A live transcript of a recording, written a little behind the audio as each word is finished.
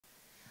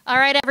All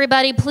right,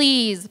 everybody,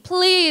 please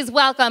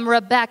welcome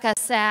Rebecca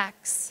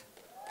Sachs.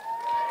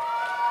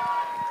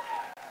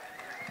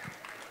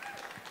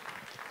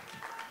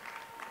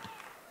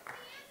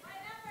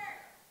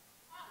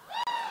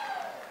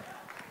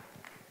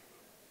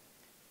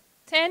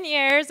 "10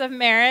 years of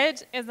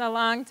marriage is a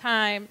long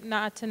time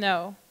not to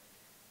know.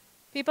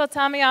 People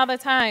tell me all the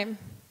time,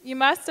 you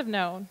must have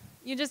known.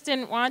 You just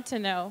didn't want to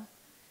know.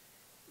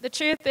 The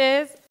truth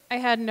is, I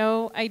had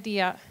no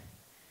idea.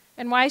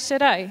 And why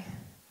should I?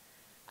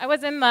 I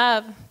was in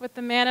love with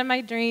the man of my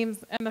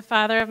dreams and the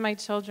father of my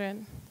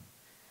children.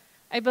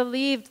 I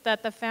believed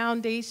that the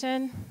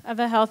foundation of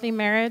a healthy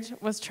marriage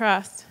was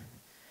trust.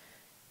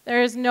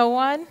 There is no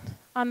one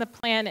on the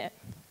planet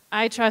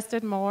I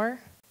trusted more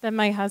than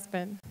my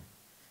husband.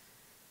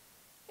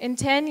 In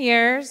 10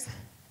 years,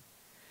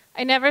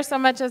 I never so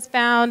much as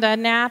found a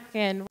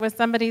napkin with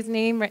somebody's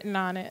name written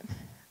on it,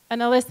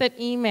 an illicit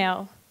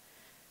email,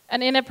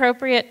 an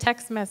inappropriate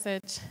text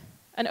message,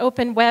 an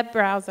open web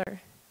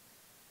browser.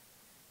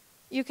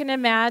 You can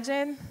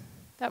imagine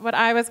that what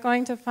I was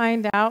going to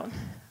find out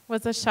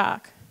was a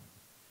shock.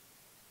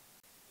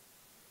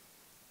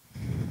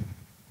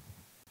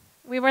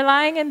 We were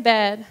lying in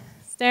bed,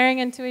 staring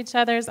into each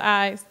other's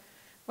eyes,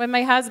 when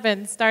my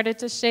husband started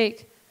to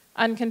shake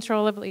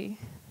uncontrollably.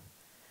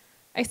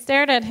 I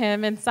stared at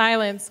him in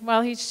silence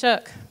while he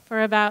shook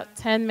for about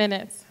 10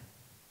 minutes.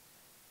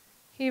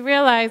 He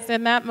realized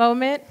in that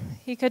moment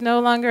he could no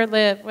longer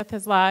live with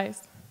his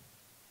lies.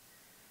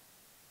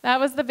 That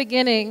was the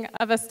beginning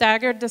of a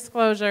staggered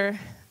disclosure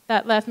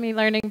that left me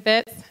learning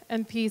bits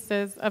and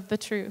pieces of the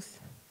truth.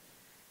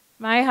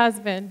 My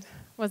husband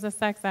was a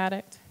sex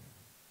addict,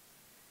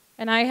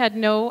 and I had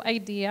no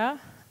idea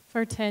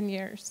for 10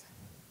 years.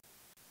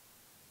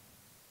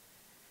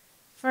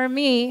 For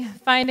me,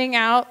 finding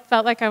out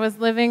felt like I was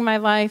living my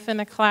life in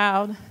a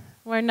cloud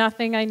where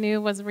nothing I knew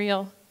was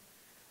real.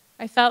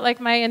 I felt like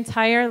my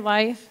entire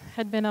life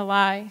had been a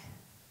lie.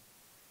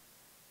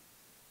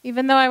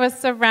 Even though I was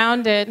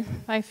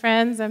surrounded by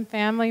friends and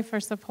family for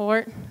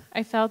support,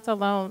 I felt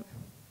alone.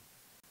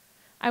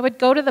 I would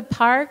go to the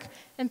park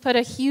and put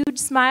a huge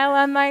smile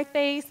on my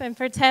face and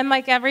pretend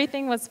like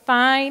everything was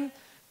fine,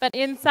 but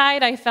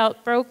inside I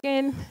felt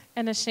broken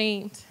and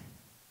ashamed.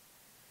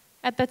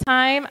 At the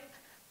time,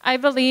 I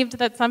believed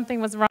that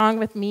something was wrong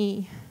with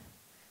me.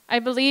 I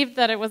believed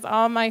that it was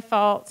all my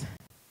fault.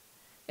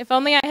 If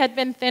only I had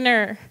been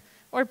thinner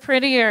or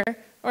prettier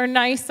or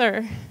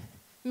nicer,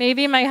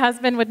 maybe my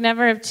husband would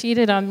never have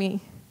cheated on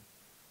me.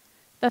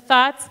 The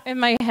thoughts in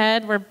my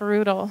head were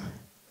brutal.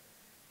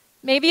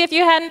 Maybe if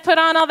you hadn't put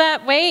on all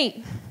that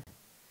weight,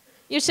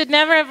 you should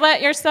never have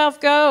let yourself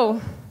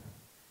go.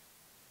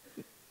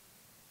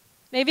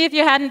 Maybe if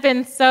you hadn't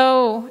been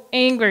so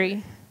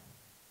angry.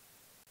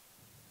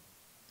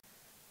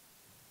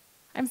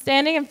 I'm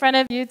standing in front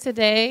of you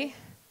today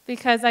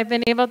because I've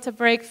been able to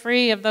break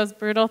free of those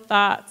brutal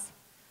thoughts.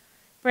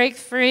 Break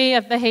free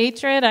of the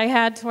hatred I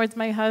had towards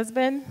my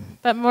husband,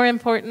 but more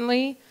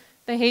importantly,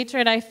 the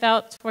hatred I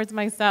felt towards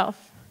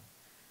myself.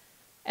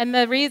 And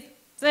the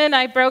reason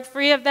I broke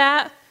free of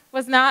that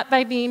was not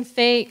by being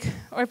fake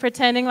or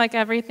pretending like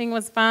everything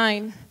was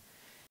fine.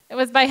 It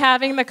was by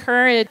having the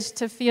courage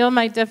to feel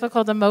my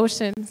difficult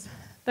emotions,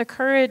 the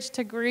courage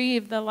to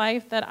grieve the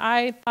life that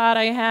I thought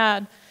I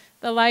had,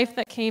 the life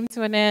that came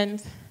to an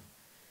end.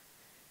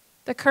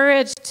 The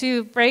courage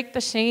to break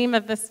the shame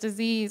of this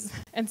disease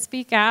and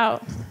speak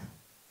out,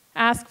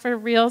 ask for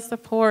real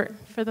support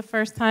for the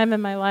first time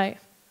in my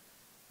life.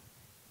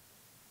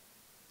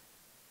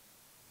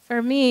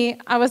 For me,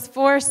 I was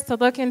forced to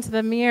look into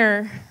the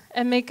mirror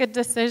and make a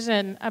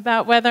decision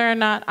about whether or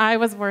not I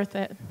was worth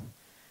it,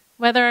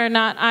 whether or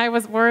not I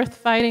was worth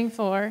fighting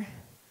for.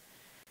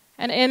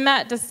 And in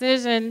that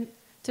decision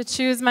to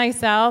choose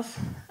myself,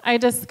 I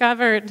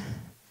discovered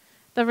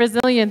the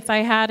resilience I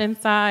had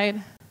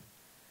inside.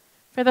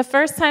 For the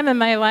first time in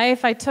my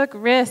life, I took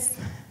risks.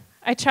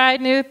 I tried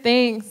new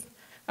things.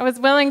 I was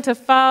willing to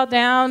fall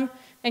down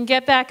and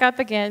get back up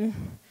again,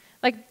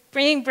 like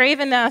being brave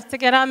enough to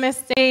get on this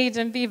stage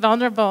and be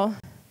vulnerable.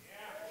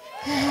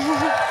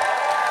 Yeah.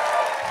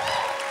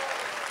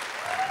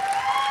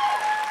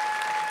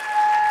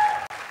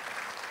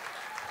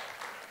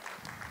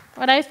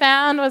 What I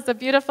found was a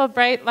beautiful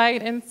bright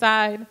light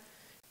inside,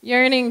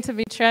 yearning to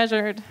be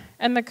treasured,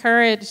 and the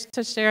courage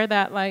to share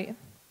that light.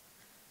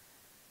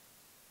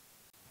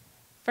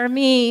 For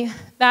me,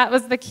 that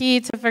was the key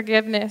to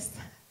forgiveness.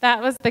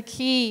 That was the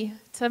key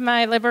to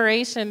my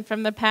liberation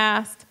from the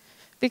past,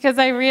 because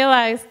I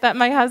realized that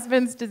my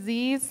husband's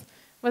disease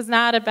was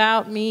not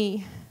about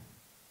me.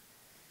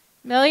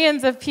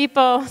 Millions of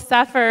people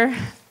suffer.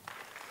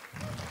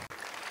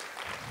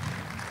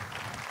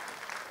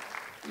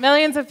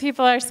 Millions of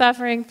people are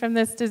suffering from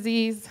this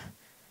disease.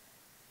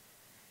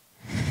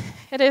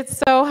 It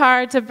is so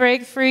hard to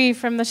break free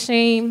from the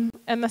shame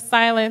and the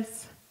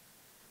silence.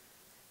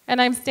 And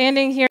I'm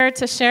standing here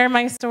to share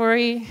my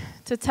story,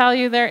 to tell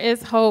you there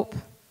is hope.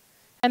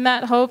 And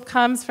that hope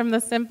comes from the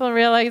simple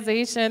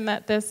realization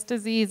that this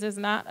disease is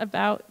not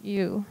about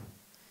you.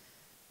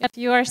 If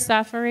you are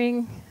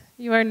suffering,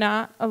 You are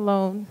not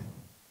alone.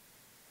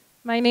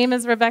 My name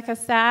is Rebecca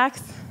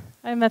Sachs.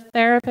 I'm a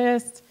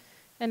therapist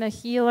and a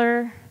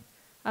healer,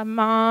 a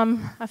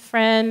mom, a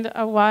friend,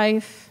 a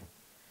wife.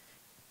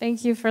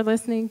 Thank you for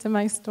listening to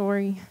my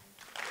story.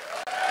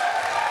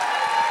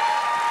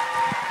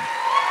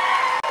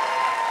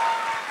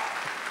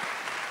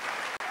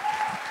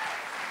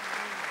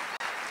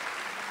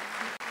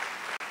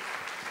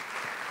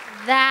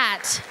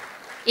 That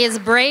is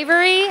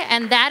bravery,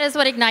 and that is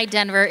what Ignite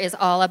Denver is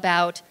all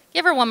about.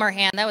 Give her one more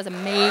hand. That was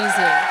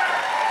amazing.